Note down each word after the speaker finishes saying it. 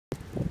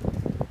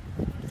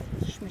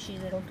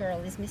squishy little girl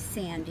is Miss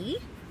Sandy.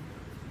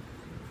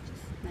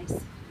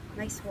 Just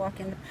nice walk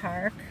in the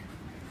park.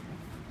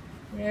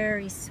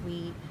 Very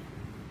sweet.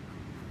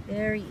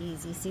 Very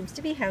easy. Seems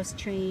to be house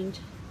trained.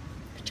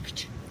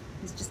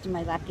 He's just in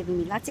my lap giving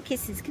me lots of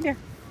kisses. Come here.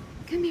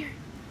 Come here.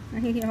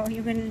 Oh,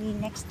 you're going to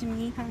lean next to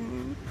me, huh?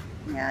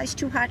 Yeah, it's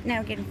too hot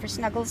now getting for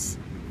snuggles.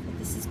 But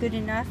this is good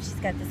enough. She's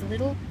got this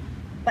little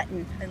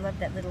button. I love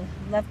that little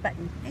love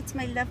button. It's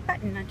my love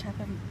button on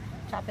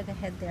top of the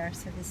head there.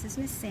 So this is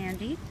Miss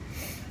Sandy.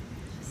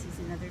 She sees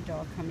another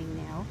dog coming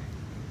now.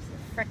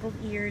 So freckled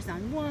ears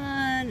on one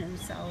and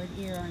solid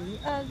ear on the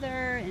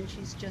other. And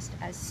she's just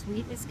as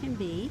sweet as can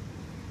be.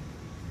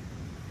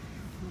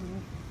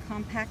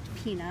 Compact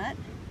peanut.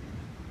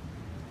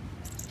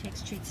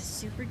 Takes treats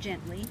super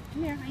gently.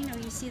 Come here. I know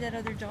you see that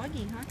other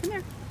doggy, huh? Come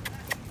here.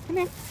 Come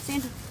here.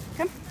 Sandy,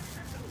 come.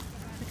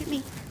 Look at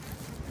me.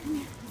 Come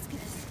here. Let's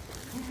get this.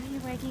 Are you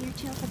wagging your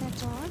tail for that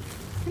dog?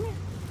 Come here.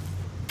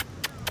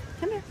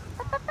 Come here.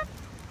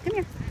 Come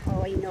here.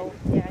 Oh, I know.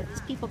 Yeah,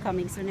 there's people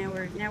coming, so now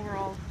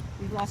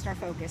we've lost our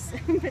focus.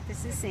 But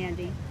this is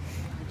Sandy,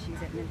 and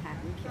she's at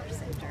Manhattan Care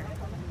Center.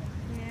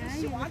 Yeah,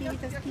 you're looking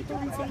at those people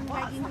and saying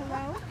wagging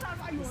hello.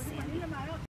 Miss Sandy.